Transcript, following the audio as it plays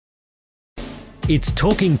It's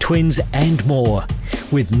Talking Twins and more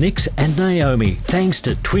with Nix and Naomi, thanks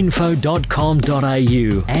to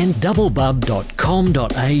twinfo.com.au and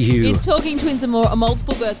doublebub.com.au. It's Talking Twins and more, a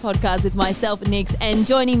multiple birth podcast with myself, Nix, and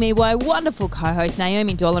joining me, my wonderful co-host,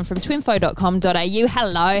 Naomi Dolan from twinfo.com.au.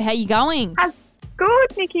 Hello, how you going?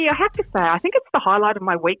 Good, Nikki. I have to say, I think it's the highlight of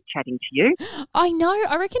my week chatting to you. I know.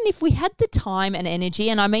 I reckon if we had the time and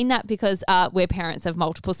energy, and I mean that because we're parents of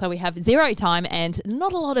multiple, so we have zero time and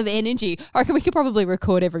not a lot of energy, I reckon we could probably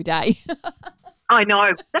record every day. I know.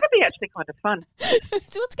 That'd be actually kind of fun.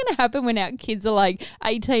 So what's going to happen when our kids are like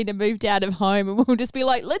 18 and moved out of home and we'll just be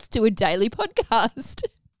like, let's do a daily podcast?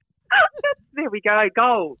 There we go.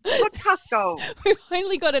 Goal. Podcast goal. We've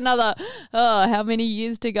only got another, how many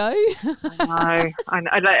years to go? I know.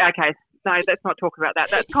 Okay. No, let's not talk about that.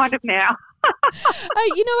 That's kind of now.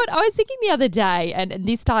 You know what? I was thinking the other day, and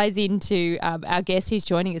this ties into our guest who's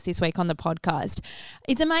joining us this week on the podcast.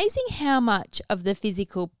 It's amazing how much of the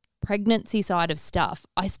physical pregnancy side of stuff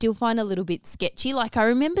I still find a little bit sketchy. Like, I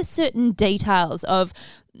remember certain details of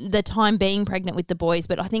the time being pregnant with the boys,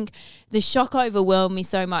 but I think the shock overwhelmed me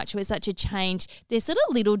so much. It was such a change. There's sort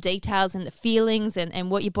of little details and the feelings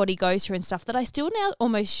and what your body goes through and stuff that I still now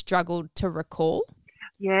almost struggle to recall.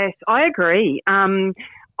 Yes, I agree. I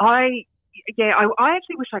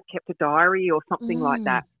actually wish I'd kept a diary or something like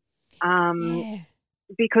that.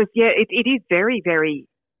 Because it is very, very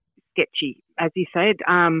sketchy, as you said.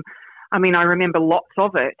 I mean, I remember lots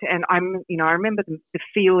of it, and I remember the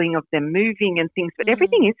feeling of them moving and things, but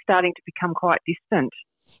everything is starting to become quite distant.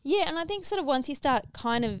 Yeah, and I think sort of once you start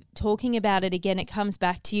kind of talking about it again, it comes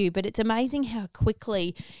back to you. But it's amazing how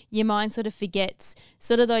quickly your mind sort of forgets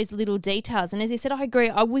sort of those little details. And as you said, I agree.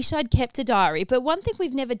 I wish I'd kept a diary. But one thing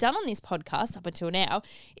we've never done on this podcast up until now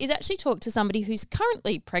is actually talk to somebody who's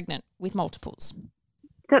currently pregnant with multiples.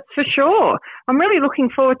 That's for sure. I'm really looking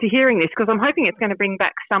forward to hearing this because I'm hoping it's going to bring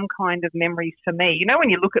back some kind of memories for me. You know, when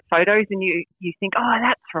you look at photos and you think, oh,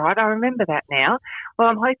 that's right, I remember that now. Well,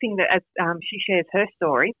 I'm hoping that as she shares her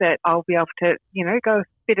story that I'll be able to, go a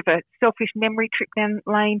bit of a selfish memory trip down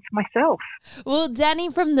lane for myself. Well, Danny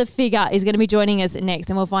from The Figure is going to be joining us next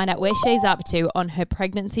and we'll find out where she's up to on her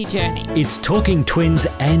pregnancy journey. It's Talking Twins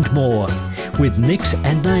and more with Nix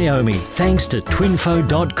and Naomi, thanks to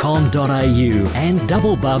twinfo.com.au and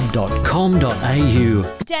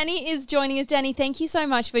doublebub.com.au. Danny is joining us. Danny, thank you so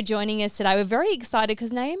much for joining us today. We're very excited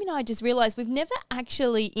because Naomi and I just realised we've never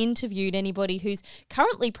actually interviewed anybody who's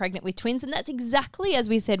currently pregnant with twins, and that's exactly, as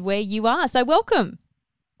we said, where you are. So welcome.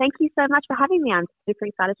 Thank you so much for having me. I'm super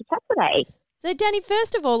excited to chat today. So, Danny,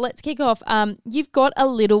 first of all, let's kick off. You've got a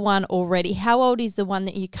little one already. How old is the one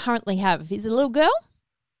that you currently have? Is it a little girl?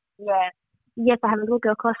 Yeah. Yes, I have a little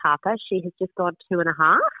girl called Harper. She has just gone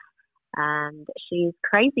 2.5, and she's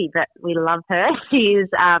crazy, but we love her. She's,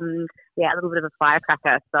 a little bit of a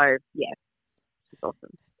firecracker. So, yeah, she's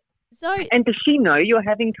awesome. So, and does she know you're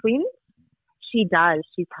having twins? She does.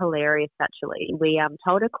 She's hilarious, actually. We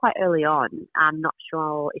told her quite early on. I'm not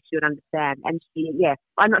sure if she would understand. And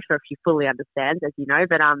I'm not sure if she fully understands, as you know.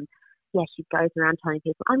 But, she goes around telling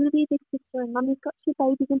people, I'm going to be a big sister and Mummy's got 2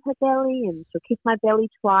 babies in her belly and she'll kiss my belly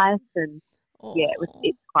twice. And,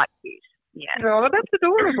 it's quite cute. Yeah. Oh, that's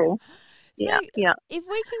adorable. So if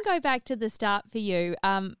we can go back to the start for you,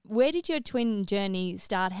 where did your twin journey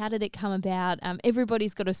start? How did it come about?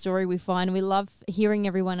 Everybody's got a story, we find. We love hearing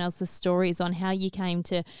everyone else's stories on how you came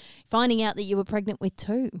to finding out that you were pregnant with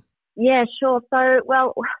 2. Yeah, sure. So,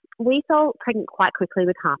 we fell pregnant quite quickly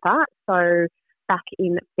with Harper. So back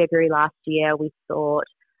in February last year, we thought,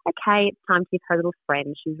 okay, it's time to give her a little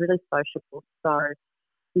friend. She's really sociable. So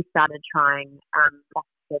we started trying back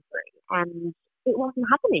in February and it wasn't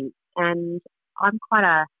happening. And I'm quite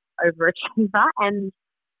a overachiever. And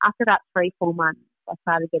after about 3-4 months, I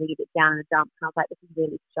started getting a bit down in the dumps. And I was like, this is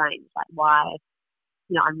really strange. Like, why?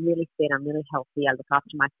 I'm really fit. I'm really healthy. I look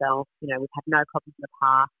after myself. We've had no problems in the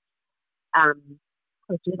past. I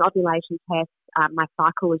was doing ovulation tests. My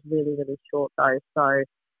cycle was really, really short, though. So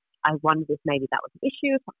I wondered if maybe that was an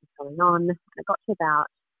issue, something's going on. And I got to about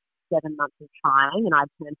 7 months of trying, and I'd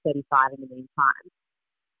turned 35 in the meantime.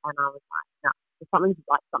 And I was like, no. Something's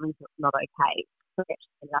not okay. So I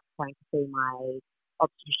actually ended up going to see my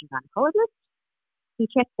obstetrician gynecologist. He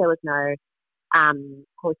checked there was no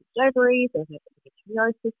polycystic ovaries, there was no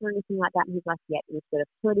endometriosis or anything like that. And he's like, yeah, you're a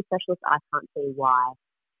fertility specialist. I can't see why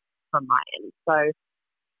from my end. So,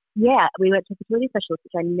 we went to a fertility specialist,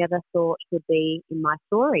 which I never thought would be in my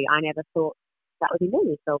story. I never thought that would be me.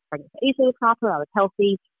 We fell pregnant easily with Harper. I was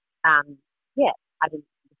healthy. I didn't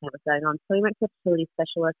understand what was going on. So we went to a fertility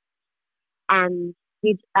specialist and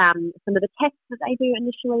did some of the tests that they do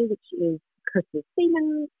initially, which is Chris's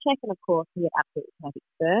semen check, and of course he had absolutely perfect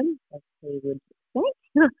sperm, as he would expect.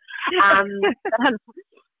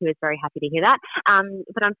 He was very happy to hear that.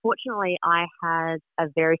 But unfortunately, I had a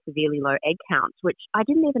very severely low egg count, which I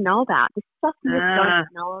didn't even know about. This stuff you just don't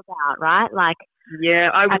know about, right? Like, yeah,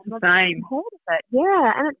 I was the same. Heard of it.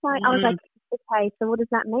 Yeah, and it's like I was like, okay, so what does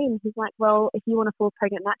that mean? He's like, well, if you want to fall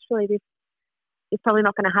pregnant naturally, this is probably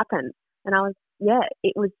not going to happen. And I was, yeah,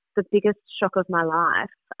 it was the biggest shock of my life.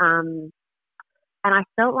 And I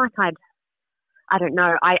felt like I don't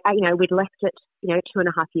know, we'd left it,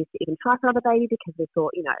 2.5 years to even try for another baby because we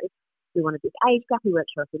thought, we wanted this age gap. We weren't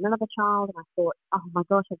sure if we had another child. And I thought, oh my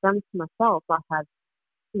gosh, I've done this to myself. Like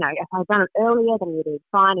if I'd done it earlier, then we'd have been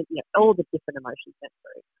fine. And, all the different emotions went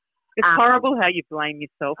through. It's horrible how you blame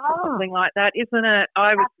yourself for something like that, isn't it?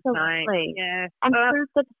 I was the same. Yeah. And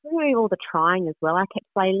through all the trying as well, I kept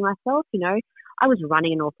blaming myself, I was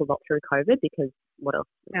running an awful lot through COVID because what else?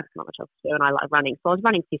 There's not much else to do, and I like running. So I was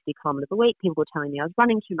running 50 kilometres a week. People were telling me I was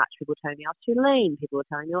running too much. People were telling me I was too lean. People were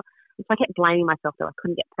telling me, and so I kept blaming myself that I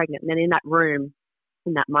couldn't get pregnant. And then in that room,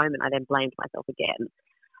 in that moment, I then blamed myself again.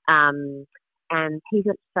 And he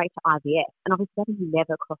went straight to IVF, and obviously that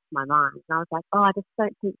never crossed my mind. And I was like, I just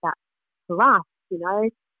don't think that's for us, If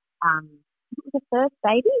it was a first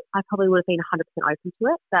baby, I probably would have been 100% open to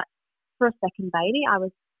it. But for a second baby, I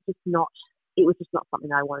was just not. It was just not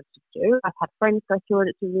something I wanted to do. I've had friends go through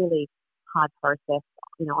it. It's a really hard process,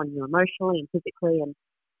 on you emotionally and physically. And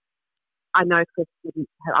I know Chris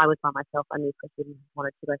didn't. I was by myself. I knew Chris didn't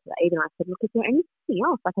wanted to go through that either. And I said, look, is there anything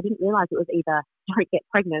else? Like, I didn't realise it was either don't get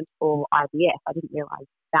pregnant or IVF. I didn't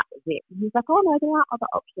realise that was it. And he's like, oh no, there are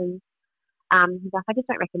other options. He's like, I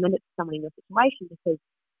just don't recommend it to someone in your situation because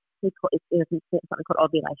it's something called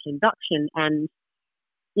ovulation induction, and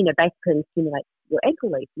basically it stimulates your egg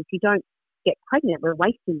release. And if you don't get pregnant, we're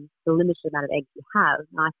wasting the limited amount of eggs you have.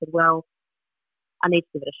 And I said, well, I need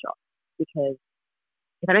to give it a shot because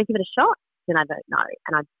if I don't give it a shot, then I don't know.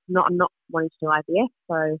 And I'm not wanting to do IVF,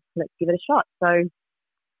 so let's give it a shot. So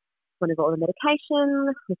when I got all the medication,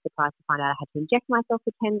 I was surprised to find out I had to inject myself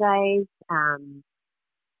for 10 days.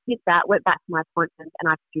 Did that, went back to my appointment, and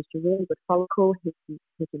I produced a really good follicle. He's in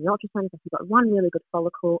the ultrasound, he's got one really good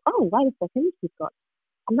follicle. Oh, wait a second, he's got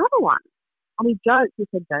another one. And he joked, he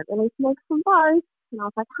said, don't release an egg from both. And I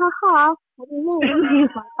was like, ha, what do you mean?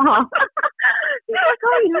 He's like,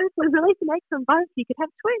 if we release an egg from both, you could have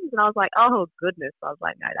twins. And I was like, oh, goodness. I was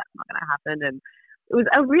like, no, that's not going to happen. And it was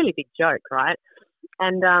a really big joke, right?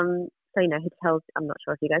 And so, he tells, I'm not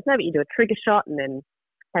sure if you guys know, but you do a trigger shot and then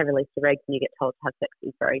they release the eggs and you get told to have sex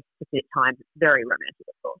at very specific times. It's very romantic,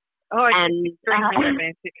 of course. Oh, and extremely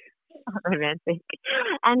romantic. Romantic.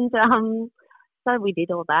 And so we did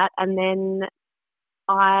all that, and then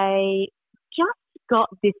I just got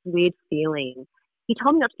this weird feeling. He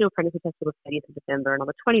told me not to do a pregnancy test until the 30th of December, and on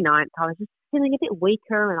the 29th, I was just feeling a bit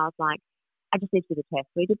weaker, and I was like, I just need to do the test.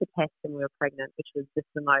 We did the test, and we were pregnant, which was just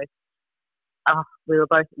the most, we were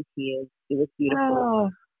both in tears. It was beautiful.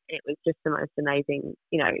 It was just the most amazing,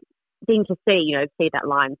 thing to see, see that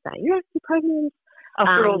line saying, yes, you're pregnant.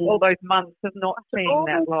 After all those months of not seeing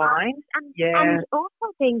that line. And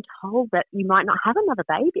also being told that you might not have another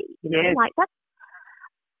baby, like that's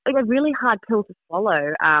a really hard pill to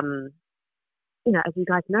swallow, as you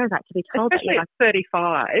guys know, that to be told. Especially at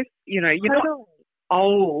 35, you're not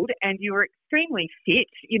old and you're extremely fit.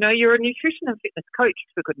 You're a nutrition and fitness coach,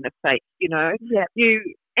 for goodness sake, Yeah.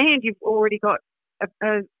 You've already got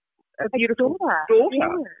a beautiful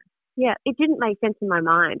daughter. Yeah, it didn't make sense in my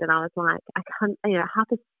mind, and I was like, I can't.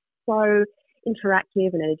 Harper's so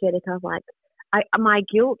interactive and energetic. I was like, my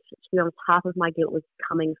guilt. To be honest, half of my guilt was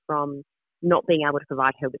coming from not being able to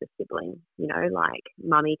provide her with a sibling. Like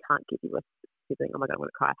mummy can't give you a sibling. Oh my God, I want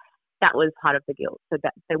to cry. That was part of the guilt. So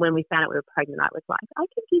when we found out we were pregnant, I was like, I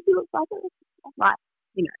can give you a brother. Like,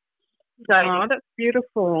 So, that's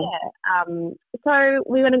beautiful. Yeah. So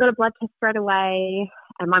we went and got a blood test straight away,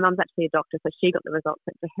 and my mum's actually a doctor, so she got the results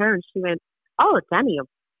sent to her, and she went, oh, Danny, your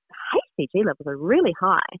HCG levels are really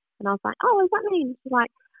high. And I was like, oh, what does that mean? She's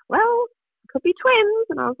like, well, it could be twins.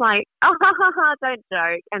 And I was like, oh, don't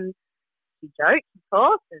joke. And she joked, of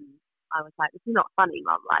course, and I was like, this is not funny,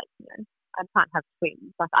 Mum. Like, I can't have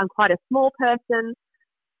twins. Like, I'm quite a small person.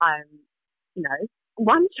 I'm,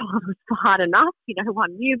 one child was hard enough,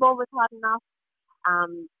 one newborn was hard enough.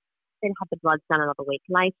 Then had the bloods done another week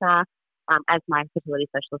later, as my fertility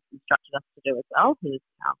specialist instructed us to do as well, who's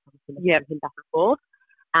obviously him back and forth.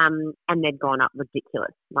 And they'd gone up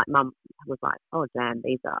ridiculous. Like Mum was like, oh damn,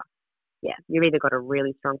 these are, you've either got a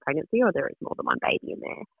really strong pregnancy or there is more than one baby in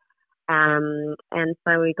there. And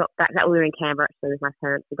so we got back, we were in Canberra actually with my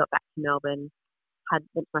parents, we got back to Melbourne,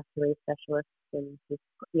 went to my career specialist and just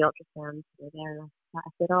got the ultrasound there, and I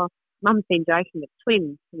said, "Oh, Mum's been joking, it's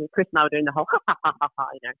twins." And Chris and I were doing the whole ha ha ha ha ha,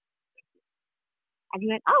 And he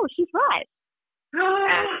went, "Oh, she's right."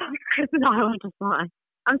 And Chris and I were just like,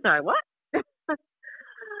 "I'm sorry, what?" He's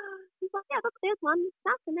like, "Yeah, look, there's one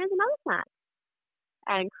sack and there's another sack."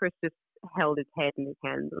 And Chris just held his head in his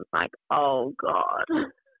hands and was like, "Oh God."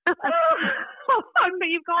 But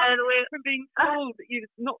you've gone from being told that you're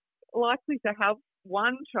not likely to have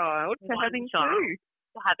one child to having two.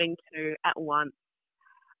 To having two at once.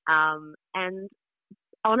 And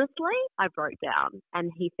honestly, I broke down,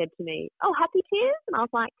 and he said to me, "Oh, happy tears?" And I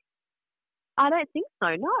was like, "I don't think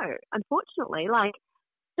so, no. Unfortunately, like,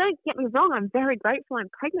 don't get me wrong, I'm very grateful I'm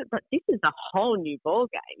pregnant, but this is a whole new ball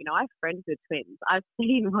game. I have friends with twins. I've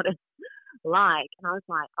seen what it's like." And I was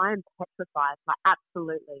like, I am petrified, like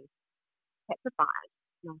absolutely petrified.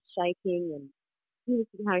 And I was shaking, and he was,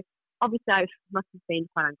 obviously I must have been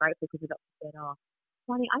quite ungrateful because the doctor said, "Oh,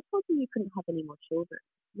 Sonny, I told you couldn't have any more children.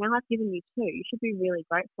 Now I've given you two. You should be really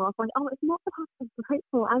grateful." I was like, "Oh, it's not that I'm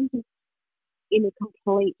grateful. I'm just in a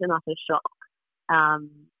complete and utter shock.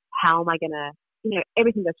 How am I going to,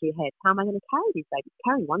 everything goes through your head. How am I going to carry these babies?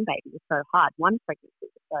 Carrying one baby is so hard. One pregnancy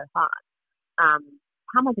is so hard. How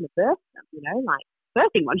am I going to birth them? Like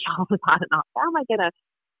birthing one child was hard enough. How am I going to,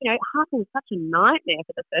 Harper was such a nightmare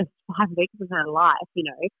for the first 5 weeks of her life,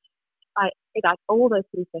 all those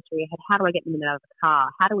things go through your head. How do I get them in and out of the car?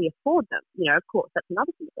 How do we afford them? Of course, that's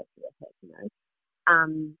another thing that goes through your head,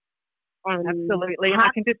 And absolutely. And I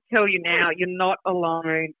can just tell you now, you're not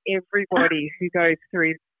alone. Everybody who goes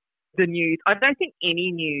through the news, I don't think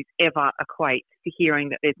any news ever equates to hearing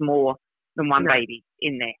that there's more than one baby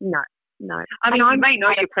in there. No. I mean, you may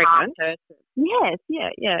know you're pregnant. Yes, yeah.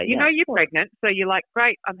 You know you're pregnant, so you're like,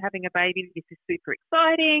 great, I'm having a baby. This is super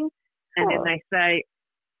exciting. And then they say,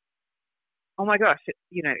 oh my gosh,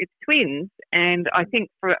 it's twins. And I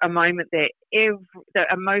think for a moment there, the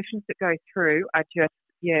emotions that go through are just,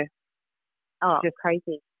 just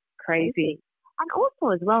crazy. And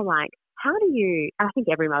also as well, like, how do you, and I think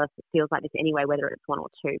every mother feels like this anyway, whether it's one or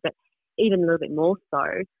two, but even a little bit more so,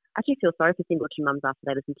 I actually feel sorry for single two mums after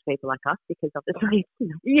they listen to people like us, because obviously, but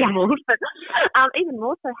even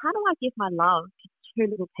more so, how do I give my love to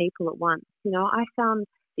two little people at once? I found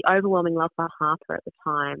the overwhelming love for Harper at the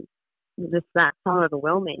time, just that so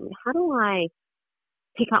overwhelming. How do I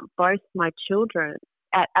pick up both my children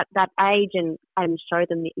at that age and show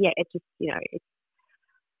them, it's just,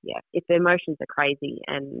 if the emotions are crazy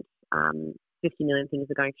and 50 million things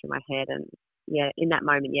are going through my head. And in that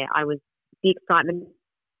moment, the excitement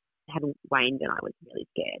hadn't waned and I was really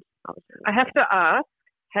scared. I have to ask,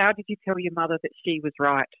 how did you tell your mother that she was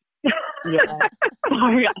right? So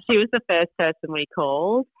she was the first person we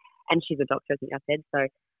called, and she's a doctor, I think I said, so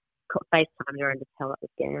FaceTimed her and just tell her it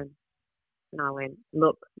was Garen. And I went,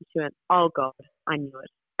 look, she went, oh God, I knew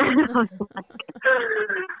it. I was like,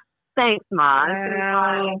 thanks, Ma.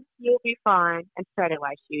 You'll be fine. And straight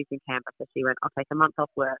away she was in Canberra, so she went, I'll take a month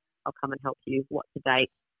off work, I'll come and help you. What's the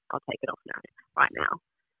date? I'll take it off right now.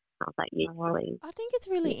 I was like, yes, please. I think it's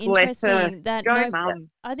really interesting that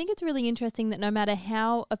I think it's really interesting that no matter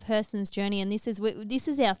how a person's journey, and this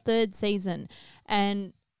is our third season,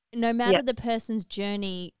 and no matter the person's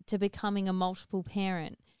journey to becoming a multiple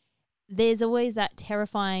parent, there's always that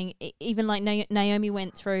terrifying, even like Naomi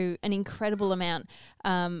went through an incredible amount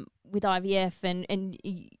with IVF and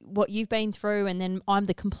what you've been through, and then I'm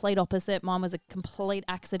the complete opposite. Mine was a complete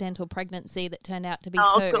accidental pregnancy that turned out to be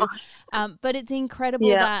two. But it's incredible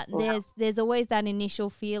that there's always that initial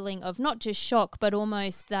feeling of not just shock, but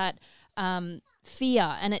almost that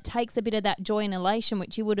fear, and it takes a bit of that joy and elation,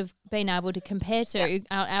 which you would have been able to compare to.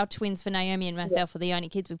 Our twins, for Naomi and myself, are the only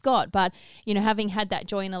kids we've got, but having had that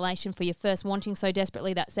joy and elation for your first, wanting so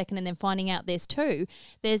desperately that second, and then finding out there's two,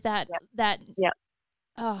 there's that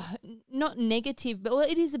not negative, but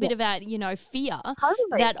it is a bit of that fear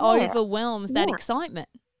that overwhelms that excitement.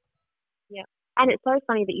 And it's so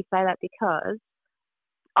funny that you say that, because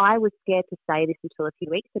I was scared to say this until a few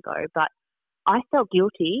weeks ago, but I felt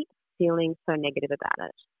guilty feeling so negative about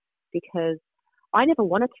it, because I never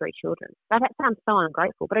wanted 3 children. That sounds so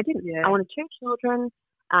ungrateful, but I didn't. I wanted 2 children.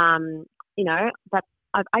 But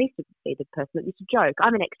I used to be the person that used to joke.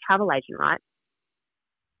 I'm an ex-travel agent, right?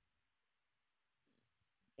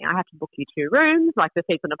 I have to book you 2 rooms. Like, the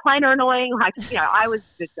seats on the plane are annoying. Like, I was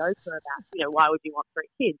the joker about, why would you want 3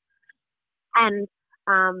 kids? And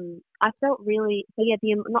I felt really,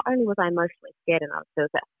 not only was I emotionally scared and there was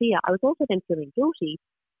that fear, I was also then feeling guilty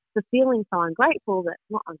for feeling so ungrateful, but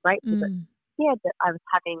not ungrateful, but that I was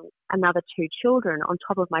having another 2 children on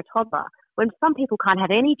top of my toddler, when some people can't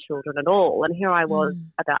have any children at all, and here I was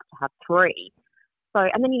about to have 3. So,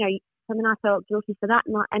 and then, so then I felt guilty for that,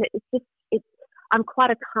 and I'm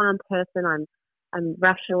quite a calm person. I'm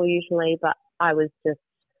rational usually, but I was just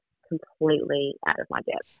completely out of my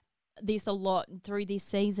depth. This a lot through this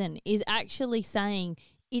season is actually saying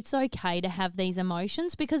it's okay to have these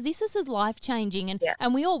emotions, because this is life changing,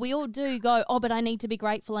 and we all do go, oh, but I need to be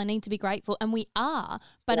grateful, and we are,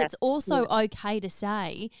 but it's also okay to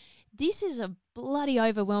say this is a bloody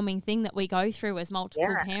overwhelming thing that we go through as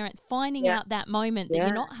multiple parents, finding out that moment that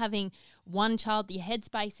you're not having one child, your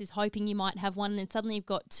headspace is hoping you might have one, and then suddenly you've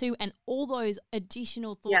got 2, and all those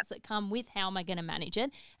additional thoughts that come with how am I going to manage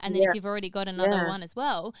it, and then if you've already got another one as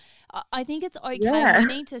well, I think it's okay. We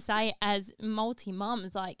need to say as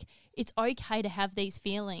multi-mums, like, it's okay to have these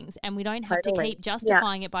feelings, and we don't have to keep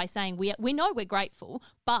justifying it by saying we know we're grateful,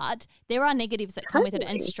 but there are negatives that come with it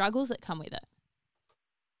and struggles that come with it.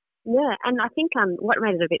 Yeah, and I think what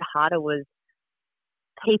made it a bit harder was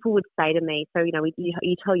people would say to me, so,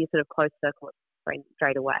 you tell your sort of close circle of friends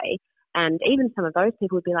straight away, and even some of those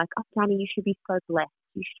people would be like, oh, Danny, you should be so blessed.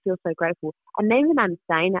 You should feel so grateful. And then when I'm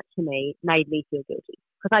saying that to me, made me feel guilty,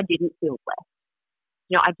 because I didn't feel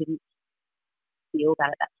blessed. I didn't feel that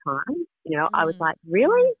at that time. I was like,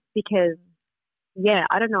 really? Because,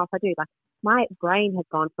 I don't know if I do. Like, my brain has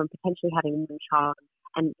gone from potentially having one child,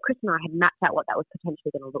 and Chris and I had mapped out what that was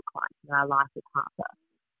potentially going to look like in our life with Harper,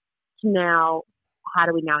 to now, how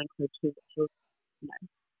do we now include 2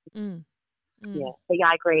 children? Yeah, so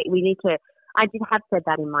I agree. We need to. I have said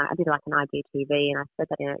that I did like an IGTV, and I said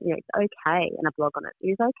that it's okay, and I blog on it.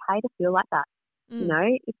 It is okay to feel like that.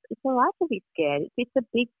 It's all right to be scared. It's a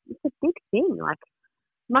big thing. Like,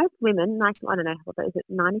 most women, like, I don't know, what is it,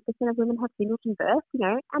 90% of women have singleton birth,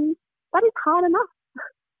 and that is hard enough.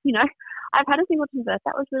 I've had a singleton birth.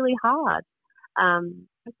 That was really hard. So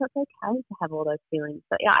it's okay to have all those feelings.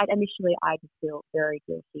 But initially I did feel very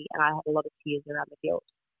guilty, and I had a lot of tears around the guilt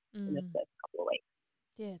in the first couple of weeks.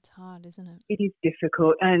 Yeah, it's hard, isn't it? It is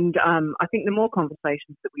difficult, and I think the more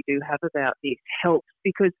conversations that we do have about this helps,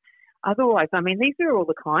 because otherwise, these are all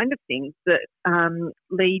the kind of things that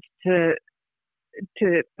lead to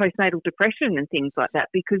postnatal depression and things like that,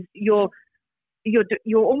 because you're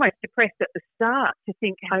almost depressed at the start to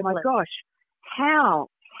think, oh my gosh, how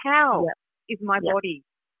is my body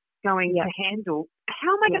going to handle? How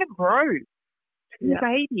am I going to grow 2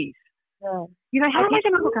 babies? How am I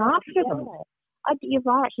going to look after them? You're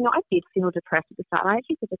right. I did feel depressed at the start. I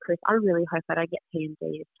actually said to Chris, I really hope I don't get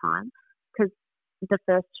PMD this time, because the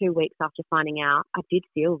first 2 weeks after finding out, I did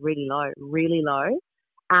feel really low.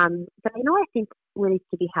 But I think what needs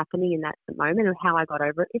to be happening in that moment, and how I got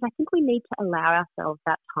over it, is I think we need to allow ourselves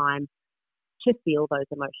that time to feel those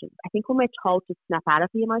emotions. I think when we're told to snap out of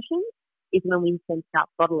the emotions is when we then start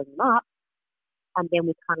bottling them up, and then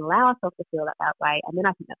we can't allow ourselves to feel that way. And then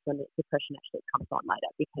I think that's when the depression actually comes on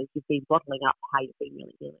later, because you've been bottling up how you've been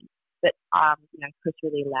really feeling. But, Chris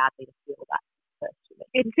really allowed me to feel that first 2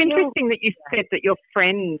 weeks. It's interesting that you said that your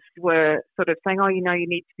friends were sort of saying, oh, you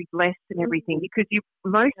need to be blessed and everything, because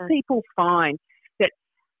most people find that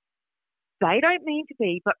they don't mean to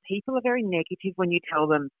be, but people are very negative when you tell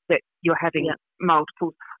them that you're having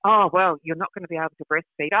multiples. Oh, well, you're not going to be able to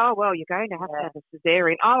breastfeed. Oh, well, you're going to have a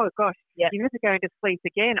cesarean. Oh, gosh, you're never going to sleep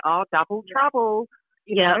again. Oh, double trouble.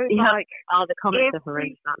 Like, the comments are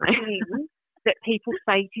horrendous, aren't they? that people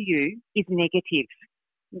say to you is negative.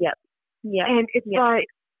 Yep. Yeah. And it's like,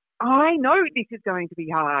 I know this is going to be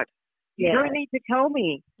hard. You don't need to tell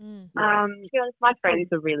me. To be honest, my friends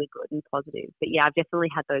are really good and positive. But I've definitely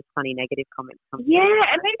had those funny negative comments come through.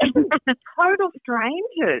 And they're just total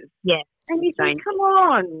strangers. Yeah. And you think, come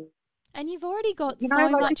on. And you've already got so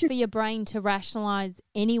much for your brain to rationalise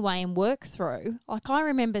anyway and work through. Like, I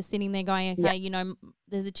remember sitting there going, okay,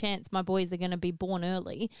 there's a chance my boys are going to be born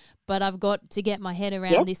early, but I've got to get my head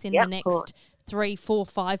around this in the next 3, 4,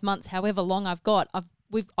 5 months, however long I've got. I've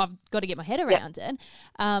got to get my head around it.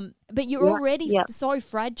 But you're already so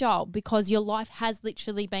fragile, because your life has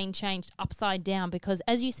literally been changed upside down, because,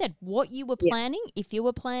 as you said, what you were planning, if you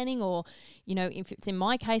were planning, or, if it's in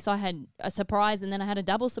my case, I had a surprise and then I had a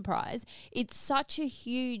double surprise, it's such a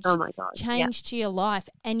huge change to your life.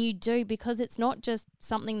 And you do, because it's not just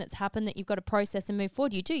something that's happened that you've got to process and move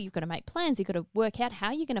forward. You've got to make plans. You've got to work out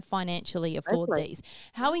how you're going to financially afford these.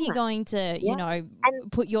 How are you going to,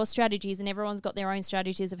 put your strategies, and everyone's got their own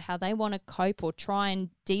strategies of how they want to cope or try and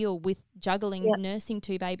deal with juggling nursing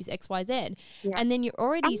 2 babies, XYZ. And then you're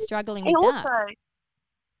already struggling with that.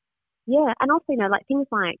 Yeah, and also, like, things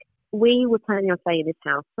like we were planning on staying in this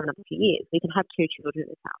house for another few years. We can have 2 children in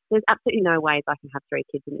this house. There's absolutely no ways I can have 3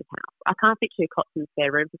 kids in this house. I can't fit 2 cots in the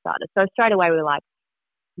spare room for starters. So straight away we were like,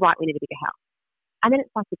 right, we need a bigger house. And then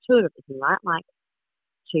it's like the 2 of everything, right? Like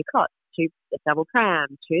 2 cots, 2 double pram,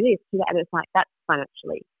 2 this, 2 that. And it's like, that's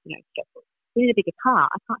financially, stressful. We need a bigger car.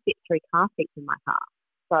 I can't fit 3 car seats in my car.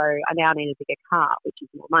 So I now need a bigger car, which is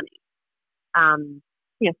more money.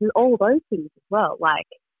 So all those things as well. Like,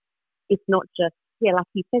 it's not just, like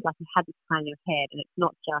you said, like you had this plan in your head, and it's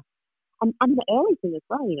not just, and the early thing as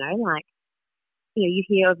well, like, you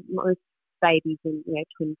hear of most babies and,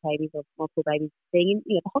 twin babies or multiple babies being in,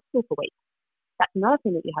 the hospital for weeks. That's another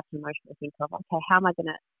thing that you have to emotionally think of. Okay, how am I going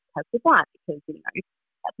to cope with that? Because,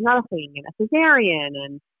 that's another thing, and a cesarean,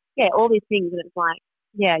 and all these things. And it's like,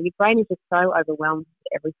 your brain is just so overwhelmed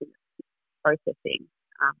with everything that's processing.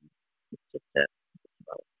 It's just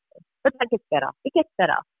but that gets better. It gets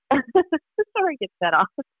better. The story gets better.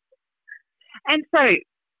 And so,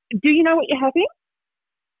 do you know what you're having?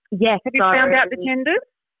 Yes. Have you found out the genders?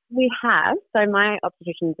 We have. So my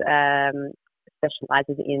obstetrician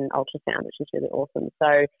specialises in ultrasound, which is really awesome.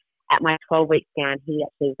 So at my 12-week scan, he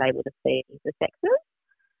actually was able to see the sexes,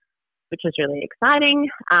 which was really exciting.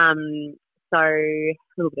 So a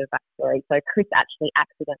little bit of backstory. So Chris actually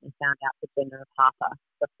accidentally found out the gender of Harper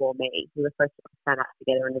before me. We were supposed to find out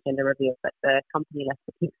together in the gender reveal, but the company left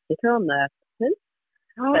the pink sticker on the boxes.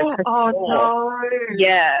 No.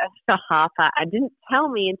 Yeah, for Harper. And didn't tell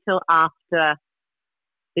me until after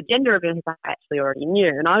the gender reveal. He's like, I actually already knew.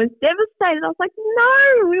 And I was devastated. I was like,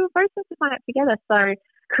 no, we were both supposed to find out together. So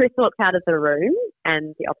Chris walked out of the room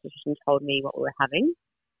and the obstetrician told me what we were having.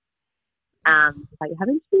 Like, you're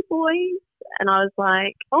having 2 boys. And I was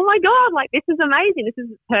like, oh my God, like, this is amazing. This is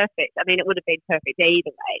perfect. I mean, it would have been perfect either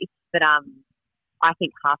way. But I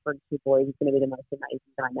think Harper and 2 boys is going to be the most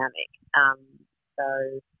amazing dynamic.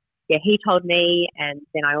 He told me, and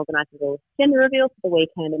then I organised a little gender reveal for the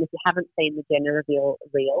weekend. And if you haven't seen the gender reveal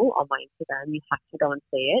reel on my Instagram, you have to go and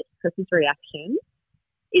see it. Chris's reaction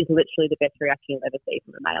is literally the best reaction you'll ever see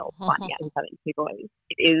from a male finding out he's having 2 boys.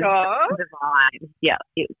 It is divine. Yeah,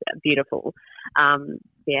 it's beautiful.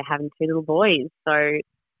 Having 2 little boys. So it's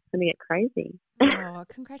going to get crazy. Oh,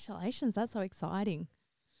 congratulations. That's so exciting.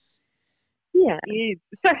 Yeah.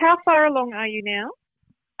 So how far along are you now?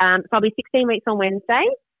 So I'll be 16 weeks on Wednesday.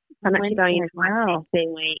 So I'm actually going into my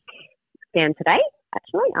 16-week scan today,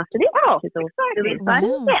 actually, after this. Oh, which is really exciting.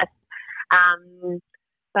 Wow. Yes.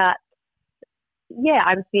 But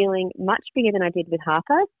I'm feeling much bigger than I did with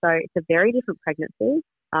Harper. So it's a very different pregnancy.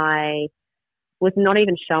 I was not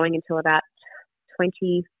even showing until about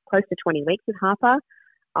close to 20 weeks with Harper.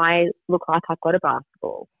 I look like I've got a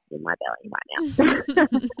basketball in my belly right now.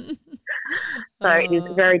 So it is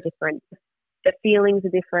very different. The feelings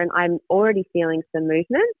are different. I'm already feeling some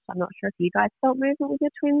movement. I'm not sure if you guys felt movement with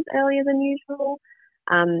your twins earlier than usual.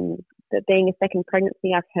 But being a second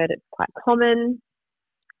pregnancy, I've heard it's quite common.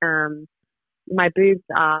 My boobs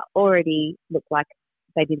are already look like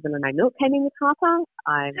they did when my milk came in with Harper.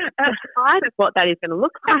 I'm terrified of what that is going to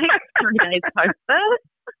look like 3 days post-birth.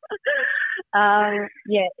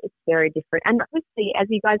 It's very different. And obviously, as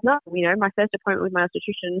you guys know, my first appointment with my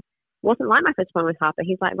obstetrician wasn't like my first appointment with Harper.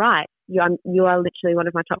 He's like, right, you are literally one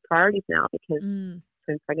of my top priorities now because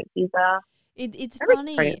twin pregnancies are. It's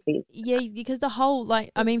funny, because the whole,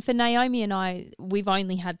 for Naomi and I, we've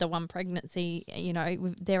only had the one pregnancy,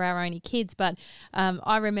 they're our only kids, but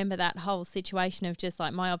I remember that whole situation of just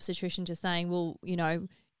like my obstetrician just saying, well,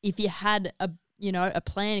 if you had a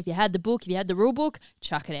plan, if you had the book, if you had the rule book,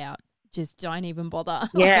 chuck it out. Just don't even bother.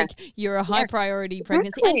 Yeah. You're a high priority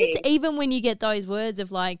pregnancy. Exactly. And just even when you get those words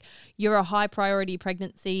of like, you're a high priority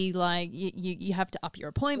pregnancy, like you have to up your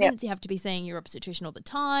appointments, you have to be seeing your obstetrician all the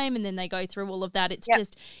time, and then they go through all of that. It's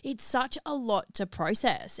just, it's such a lot to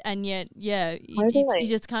process. And yet, you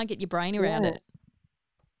just can't get your brain around it.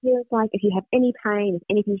 Yeah, it's like if you have any pain, if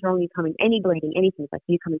anything's wrong, you come in, any bleeding, anything, it's like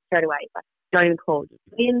you come in straight away. It's like, don't even call, just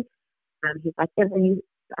come in. He's like, every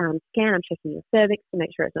scan, I'm checking your cervix to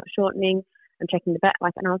make sure it's not shortening. I'm checking the back,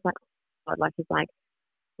 and I was like, oh, he's like,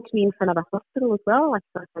 booked me in for another hospital as well.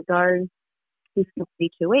 So if I go, this will be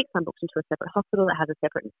 2 weeks. I'm booked into a separate hospital that has a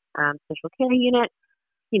separate special care unit.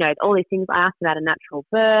 All these things. I asked about a natural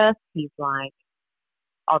birth. He's like,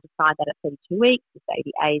 I'll decide that at 32 weeks. If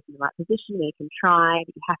baby A is in the right position, we can try.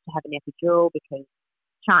 But you have to have an epidural because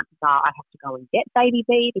chances are I have to go and get baby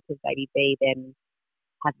B because baby B then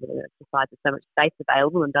has decides there's so much space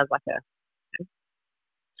available and does like a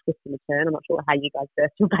twist and a turn. I'm not sure how you guys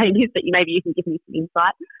birth your babies, but maybe you can give me some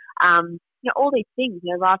insight. All these things,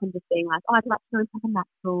 rather than just being like, oh, I'd like to go and have a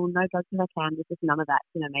natural, no drugs if I can. There's just none of that,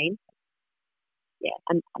 you know what I mean?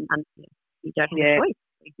 and you don't have a choice.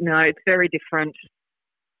 No, it's very different.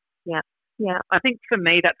 Yeah. I think for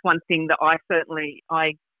me, that's one thing that I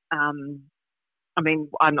mean,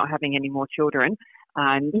 I'm not having any more children,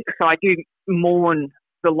 and so I do mourn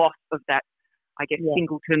the loss of that, I guess,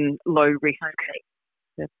 singleton low risk. I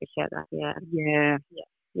appreciate that.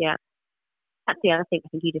 Yeah. That's the other thing. I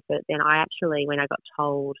think you just said it then. I actually, when I got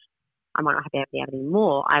told I might not have to have any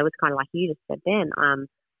more, I was kind of like you just said then.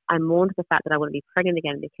 I mourned the fact that I wouldn't be pregnant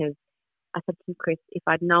again, because I said to Chris, if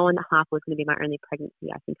I'd known that Harper was going to be my only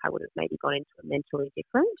pregnancy, I think I would have maybe gone into it mentally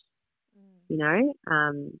different, you know.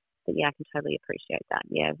 But yeah, I can totally appreciate that.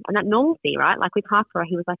 Yeah, and that normalcy, right? Like with Harper,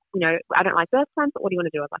 he was like, you know, I don't like birth plans, but what do you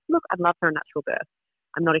want to do? I was like, look, I'd love for a natural birth.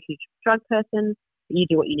 I'm not a huge drug person. But you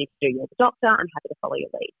do what you need to do. You're the doctor. I'm happy to follow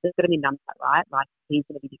your lead. There's got to be none of that, right? Like he's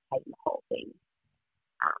going to be dictating the whole thing.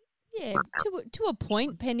 Yeah, to a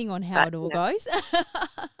point, depending on how it all goes.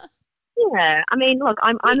 Yeah, I mean, look,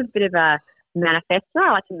 I'm a bit of a manifestor.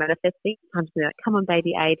 I like to manifest things. I'm just like, come on,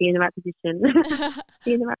 baby A, be in the right position.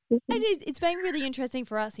 Be in the right position. It's been really interesting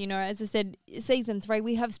for us, you know. As I said, season 3,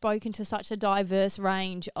 we have spoken to such a diverse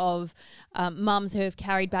range of mums who have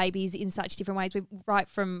carried babies in such different ways. Right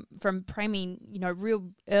from premming, you know,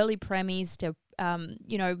 real early premies to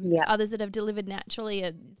you know, others that have delivered naturally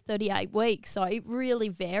at 38 weeks. So it really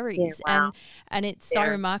varies. Yeah, wow. And it's so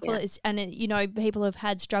remarkable. Yeah. You know, people have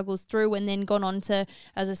had struggles through and then gone on to,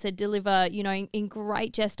 as I said, deliver, you know, in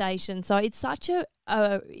great gestation. So it's such you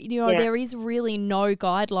know, there is really no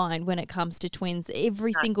guideline when it comes to twins.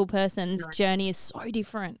 Every single person's journey is so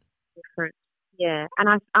different. Yeah. And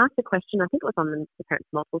I asked a question, I think it was on the Parents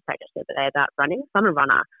Multiple page the other day, about running. So I'm a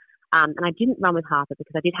runner. And I didn't run with Harper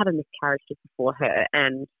because I did have a miscarriage just before her,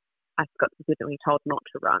 and I got specifically told not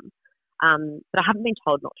to run. But I haven't been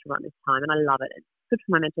told not to run this time, and I love it. It's good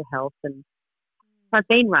for my mental health. And so I've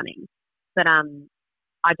been running, but I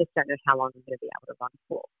just don't know how long I'm going to be able to run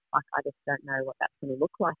for. Like, I just don't know what that's going to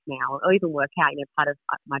look like now, or even work out. You know, part of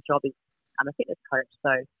my job is I'm a fitness coach,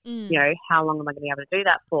 so you know, how long am I going to be able to do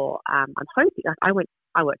that for? I'm hoping. Like, I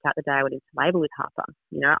worked out the day I went into labour with Harper.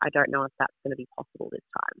 You know, I don't know if that's going to be possible this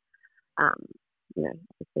time. You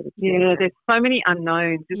know, there's so many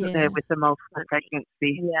unknowns, isn't there, with the multiple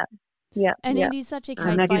pregnancy? Yeah. And it is such a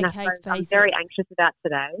case-by-case basis. I'm very anxious about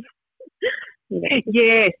today. You know.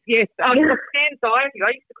 Yes. Scanxiety.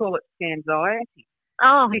 I used to call it scanxiety.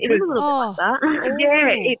 Oh, it is a little bit like that.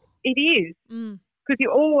 Yeah, it is. Because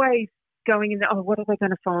you're always going in there, what are they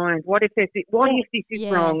going to find? What if this is wrong?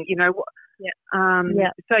 You know,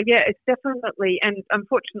 So it's definitely, and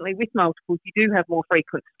unfortunately with multiples, you do have more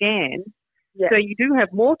frequent scans. Yeah. So you do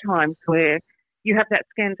have more times where you have that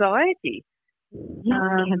scanxiety.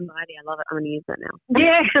 Scanxiety, I love it. I'm going to use that now.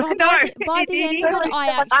 Yeah. By the end of it, I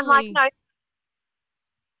actually... I'm like, no.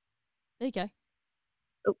 There you go.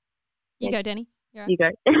 Oh, you go, Danny. You're right. You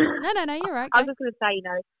go. No, you're right. I was just going to say, you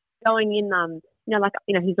know, going in, you know, like,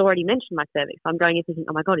 you know, he's already mentioned my cervix. I'm going in thinking,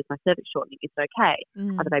 oh my God, is my cervix shortening? It's okay.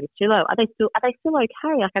 Are the babies too low? Are they still okay?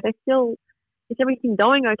 Like, is everything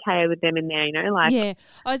going okay with them in there, you know? Like, yeah,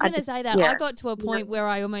 I was going to say that. I got to a point where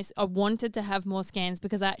I wanted to have more scans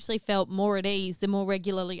because I actually felt more at ease the more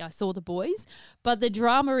regularly I saw the boys. But the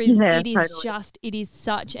drama is, it is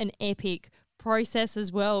such an epic process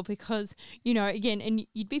as well, because, you know, again, and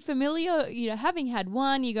you'd be familiar, you know, having had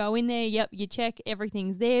one, you go in there, you check,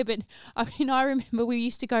 everything's there. But I mean, I remember we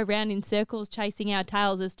used to go around in circles chasing our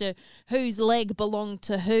tails as to whose leg belonged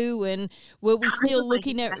to who, and were we still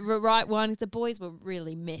looking at the right one? The boys were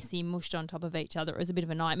really messy, mushed on top of each other. It was a bit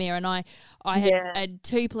of a nightmare. And I had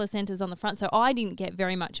 2 placentas on the front, so I didn't get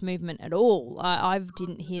very much movement at all. I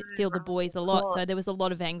didn't feel the boys a lot, so there was a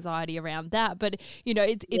lot of anxiety around that. But, you know,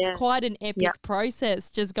 it's quite an epic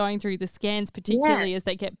process just going through the scans, particularly as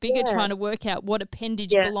they get bigger, trying to work out what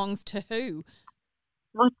appendage belongs to who.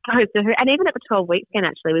 What goes to who? And even at the 12-week scan,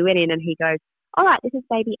 actually, we went in and he goes, all right, this is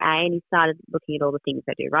baby A, and he started looking at all the things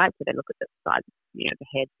they do, right? So they look at the sides, you know,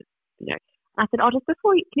 the heads, you know. And I said, just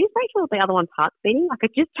before you, can you make sure the other one's heart's beating? Like,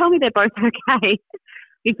 just tell me they're both okay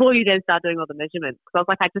before you then start doing all the measurements. Because I was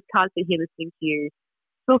like, I just can't sit here listening to you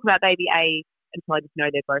talk about baby A until I just know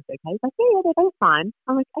they're both okay. He's like, they're both fine.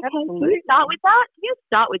 I'm like, okay, can you start with that?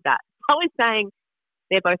 Start with saying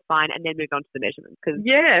they're both fine and then move on to the measurements. Because,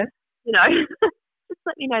 you know, just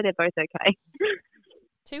let me know they're both okay.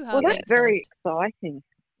 Well, that's very exciting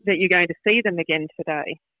that you're going to see them again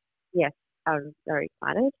today. Yes, I'm very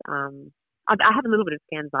excited. I have a little bit of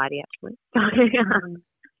scanxiety, actually.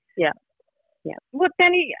 Yeah. Well,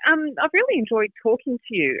 Danny, I've really enjoyed talking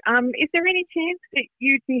to you. Is there any chance that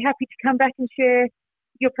you'd be happy to come back and share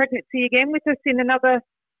your pregnancy again with us in another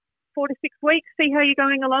 4 to 6 weeks, see how you're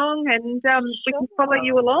going along, and we can follow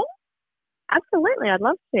you along. Absolutely, I'd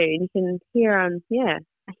love to. And you can hear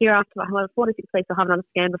after 4 to 6 weeks, I'll have another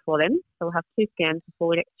scan before then. So we'll have 2 scans before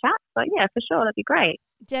we next chat. So yeah, for sure, that'd be great.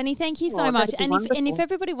 Danny, thank you so much. And if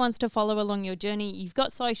everybody wants to follow along your journey, you've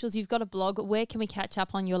got socials, you've got a blog. Where can we catch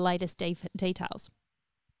up on your latest details?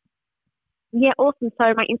 Yeah, awesome.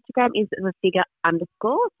 So my Instagram is _thefigure_. So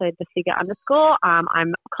 _.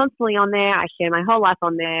 I'm constantly on there. I share my whole life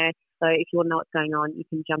on there. So if you want to know what's going on, you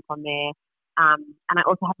can jump on there. And I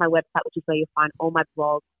also have my website, which is where you'll find all my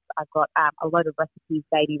blogs. I've got a load of recipes,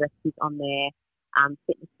 baby recipes on there,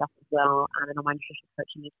 fitness stuff as well, and all my nutrition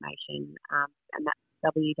coaching information. And that's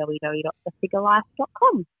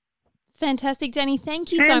www.thefigurelife.com. Fantastic, Danny.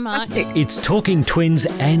 Thank you so much. It's Talking Twins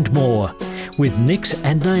and more with Nix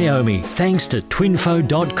and Naomi, thanks to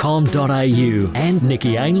twinfo.com.au and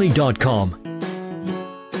nickyainley.com.